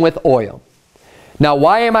anoint them with oil. Now,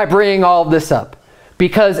 why am I bringing all of this up?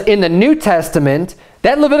 Because in the New Testament,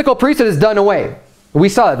 that Levitical priesthood is done away. We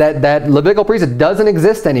saw that Levitical priesthood doesn't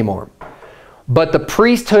exist anymore. But the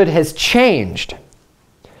priesthood has changed.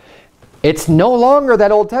 It's no longer that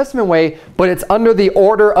Old Testament way, but it's under the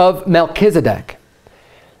order of Melchizedek.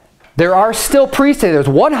 There are still priests. There's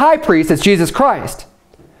one high priest, it's Jesus Christ.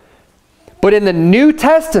 But in the New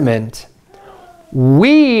Testament,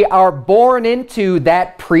 we are born into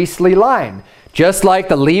that priestly line. Just like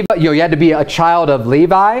the Levi, you had to be a child of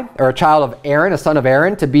Levi, or a child of Aaron, a son of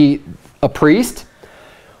Aaron, to be a priest.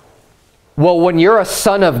 Well, when you're a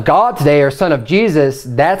son of God today, or son of Jesus,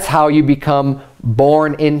 that's how you become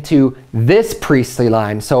born into this priestly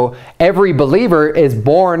line. So every believer is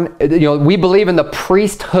born, you know, we believe in the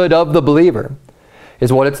priesthood of the believer,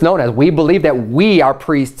 is what it's known as. We believe that we are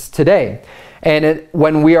priests today. And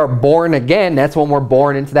when we are born again, that's when we're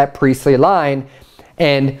born into that priestly line.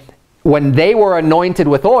 And when they were anointed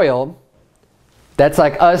with oil, that's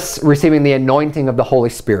like us receiving the anointing of the Holy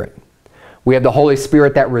Spirit. We have the Holy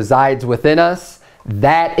Spirit that resides within us.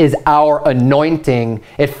 That is our anointing.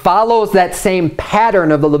 It follows that same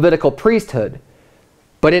pattern of the Levitical priesthood,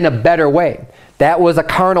 but in a better way. That was a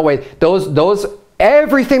carnal way.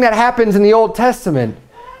 Everything that happens in the Old Testament,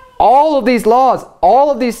 all of these laws, all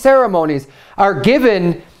of these ceremonies are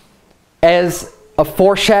given as a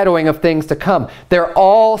foreshadowing of things to come. They're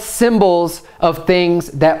all symbols of things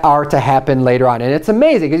that are to happen later on. And it's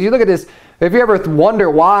amazing because you look at this. If you ever wonder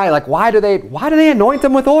why, like why do they anoint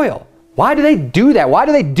them with oil? Why do they do that? Why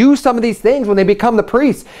do they do some of these things when they become the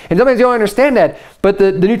priests? And sometimes you don't understand that. But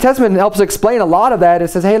the New Testament helps explain a lot of that. It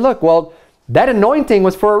says, hey, look, well, that anointing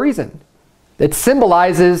was for a reason. It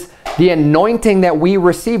symbolizes the anointing that we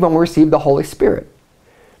receive when we receive the Holy Spirit.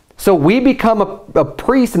 So we become a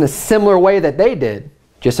priest in a similar way that they did,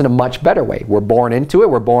 just in a much better way. We're born into it.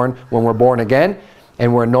 We're born when we're born again.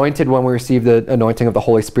 And we're anointed when we receive the anointing of the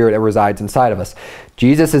Holy Spirit that resides inside of us.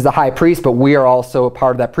 Jesus is the high priest, but we are also a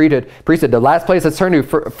part of that priesthood. The last place let's turn to,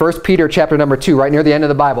 1 Peter chapter number 2, right near the end of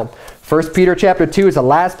the Bible. 1 Peter chapter 2 is the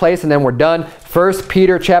last place, and then we're done. 1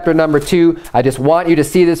 Peter chapter number 2. I just want you to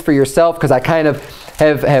see this for yourself because I kind of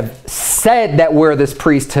have said that we're this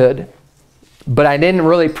priesthood, but I didn't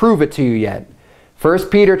really prove it to you yet. 1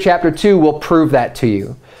 Peter chapter 2 will prove that to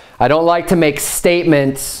you. I don't like to make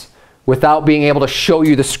statements without being able to show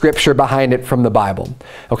you the scripture behind it from the Bible.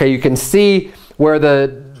 Okay, you can see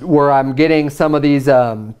where I'm getting some of these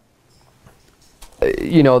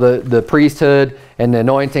the priesthood and the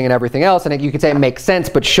anointing and everything else, and you could say it makes sense,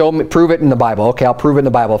 but prove it in the Bible. Okay, I'll prove it in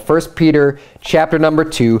the Bible. 1 Peter chapter number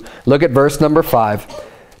 2, look at verse number 5.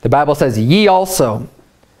 The Bible says, "Ye also,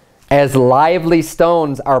 as lively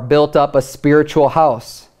stones, are built up a spiritual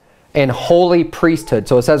house and holy priesthood."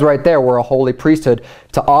 So it says right there, we're a holy priesthood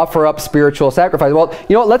to offer up spiritual sacrifice. Well,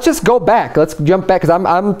 let's just go back. Let's jump back, because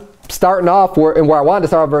I'm starting off where I wanted to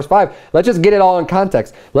start with verse 5. Let's just get it all in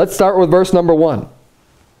context. Let's start with verse number 1.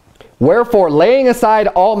 "Wherefore, laying aside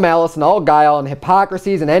all malice and all guile and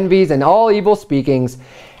hypocrisies and envies and all evil speakings,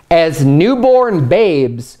 as newborn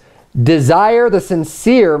babes, desire the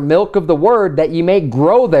sincere milk of the word, that ye may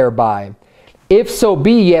grow thereby. If so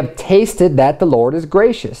be ye have tasted that the Lord is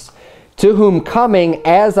gracious, to whom coming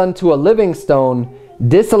as unto a living stone,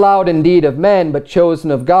 disallowed indeed of men, but chosen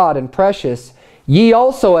of God and precious, ye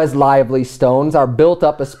also as lively stones are built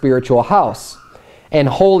up a spiritual house and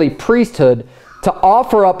holy priesthood, to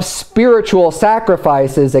offer up spiritual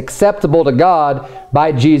sacrifices acceptable to God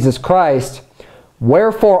by Jesus Christ.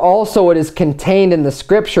 Wherefore also it is contained in the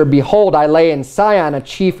scripture, Behold, I lay in Sion a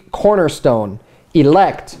chief cornerstone,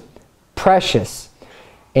 elect, precious,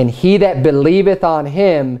 and he that believeth on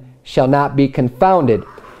him shall not be confounded.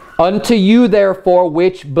 Unto you therefore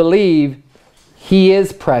which believe, he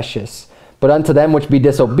is precious. But unto them which be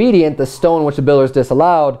disobedient, the stone which the builders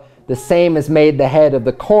disallowed, the same is made the head of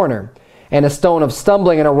the corner, and a stone of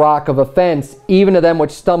stumbling and a rock of offense, even to them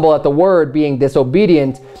which stumble at the word, being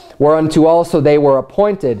disobedient, whereunto also they were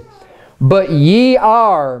appointed. But ye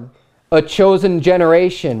are a chosen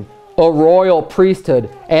generation, a royal priesthood,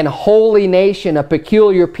 and holy nation, a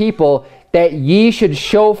peculiar people, that ye should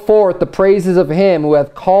show forth the praises of him who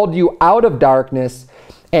hath called you out of darkness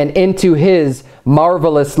and into his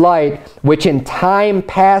marvelous light, which in time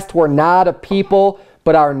past were not a people,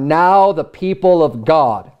 but are now the people of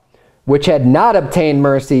God, which had not obtained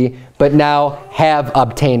mercy, but now have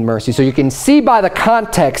obtained mercy." So you can see by the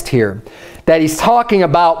context here that he's talking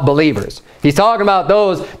about believers. He's talking about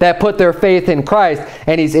those that put their faith in Christ,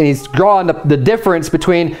 and he's drawing the difference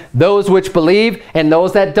between those which believe and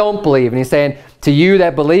those that don't believe. And he's saying, to you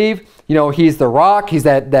that believe, he's the rock, he's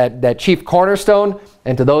that chief cornerstone,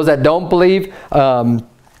 and to those that don't believe,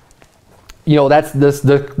 that's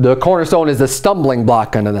the cornerstone is the stumbling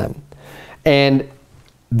block unto them. And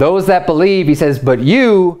those that believe, he says, but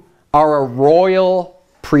you are a royal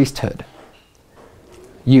priesthood.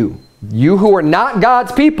 You who are not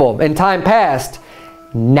God's people in time past,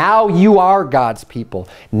 now you are God's people.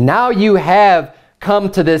 Now you have come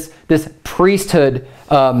to this priesthood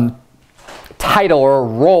title or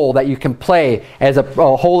role that you can play as a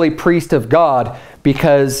holy priest of God,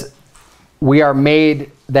 because we are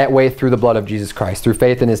made that way through the blood of Jesus Christ, through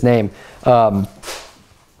faith in his name.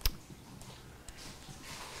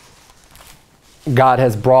 God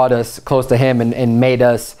has brought us close to him and made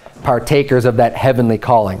us partakers of that heavenly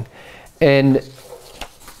calling. And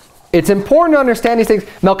it's important to understand these things.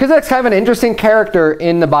 Melchizedek's kind of an interesting character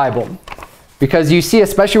in the Bible, because you see,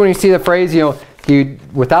 especially when you see the phrase, he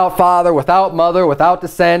without father, without mother, without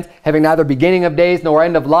descent, having neither beginning of days nor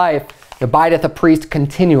end of life, abideth a priest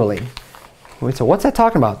continually. So what's that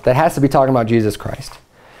talking about? That has to be talking about Jesus Christ.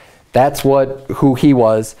 That's who he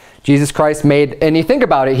was. Jesus Christ made, and you think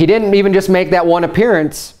about it, he didn't even just make that one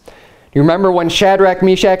appearance. You remember when Shadrach,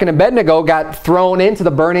 Meshach, and Abednego got thrown into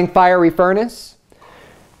the burning fiery furnace?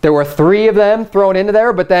 There were 3 of them thrown into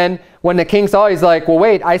there, but then when the king saw, he's like, well,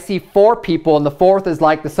 wait, I see 4 people, and the 4th is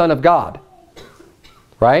like the Son of God.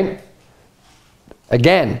 Right?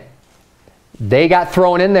 Again, they got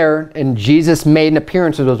thrown in there, and Jesus made an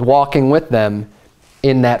appearance and was walking with them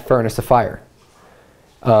in that furnace of fire.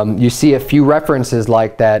 You see a few references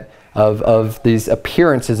like that of these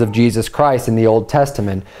appearances of Jesus Christ in the Old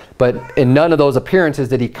Testament, but in none of those appearances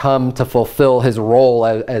did he come to fulfill his role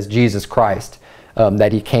as Jesus Christ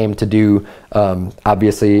that he came to do,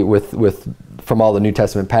 obviously from all the New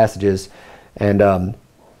Testament passages. And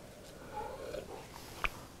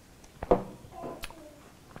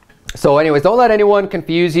so anyways, don't let anyone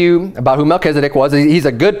confuse you about who Melchizedek was. He's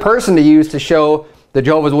a good person to use to show the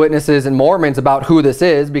Jehovah's Witnesses and Mormons about who this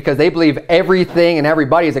is, because they believe everything and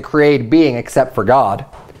everybody is a created being except for God.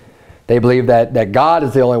 They believe that God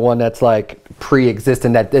is the only one that's like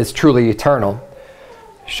pre-existent, that is truly eternal.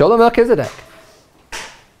 Show them Melchizedek.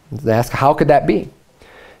 They ask, how could that be?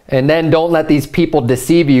 And then don't let these people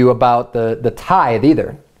deceive you about the tithe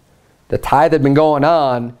either. The tithe had been going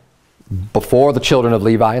on before the children of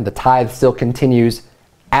Levi, and the tithe still continues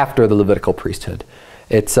after the Levitical priesthood.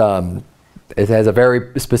 It has a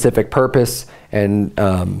very specific purpose, and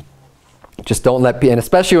just don't let, and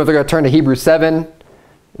especially when they're going to turn to Hebrews 7,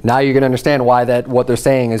 Now you're going to understand why what they're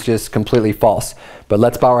saying is just completely false. But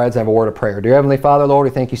let's bow our heads and have a word of prayer. Dear Heavenly Father, Lord, we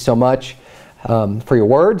thank you so much for your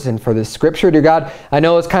words and for this scripture, dear God. I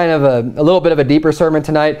know it's kind of a little bit of a deeper sermon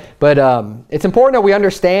tonight, but it's important that we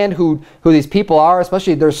understand who these people are,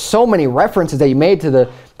 especially there's so many references that you made to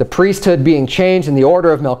the priesthood being changed in the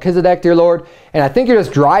order of Melchizedek, dear Lord. And I think you're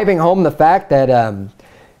just driving home the fact that,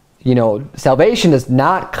 salvation does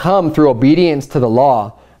not come through obedience to the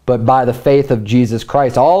law, but by the faith of Jesus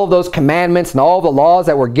Christ. All of those commandments and all the laws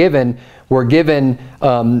that were given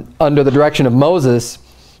under the direction of Moses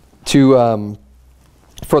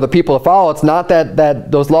for the people to follow. It's not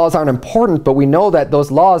that those laws aren't important, but we know that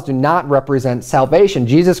those laws do not represent salvation.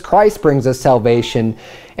 Jesus Christ brings us salvation,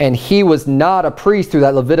 and he was not a priest through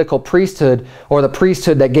that Levitical priesthood or the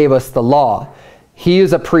priesthood that gave us the law. He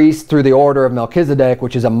is a priest through the order of Melchizedek,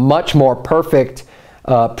 which is a much more perfect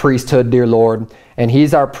priesthood, dear Lord. And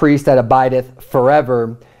he's our priest that abideth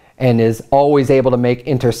forever and is always able to make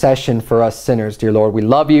intercession for us sinners, dear Lord. We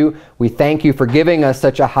love you. We thank you for giving us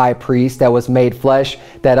such a high priest that was made flesh,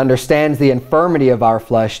 that understands the infirmity of our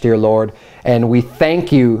flesh, dear Lord. And we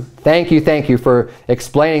thank you for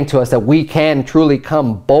explaining to us that we can truly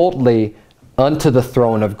come boldly unto the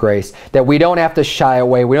throne of grace, that we don't have to shy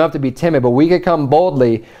away, we don't have to be timid, but we can come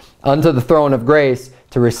boldly unto the throne of grace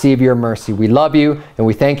to receive your mercy. We love you, and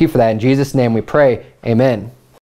we thank you for that. In Jesus' name we pray, amen.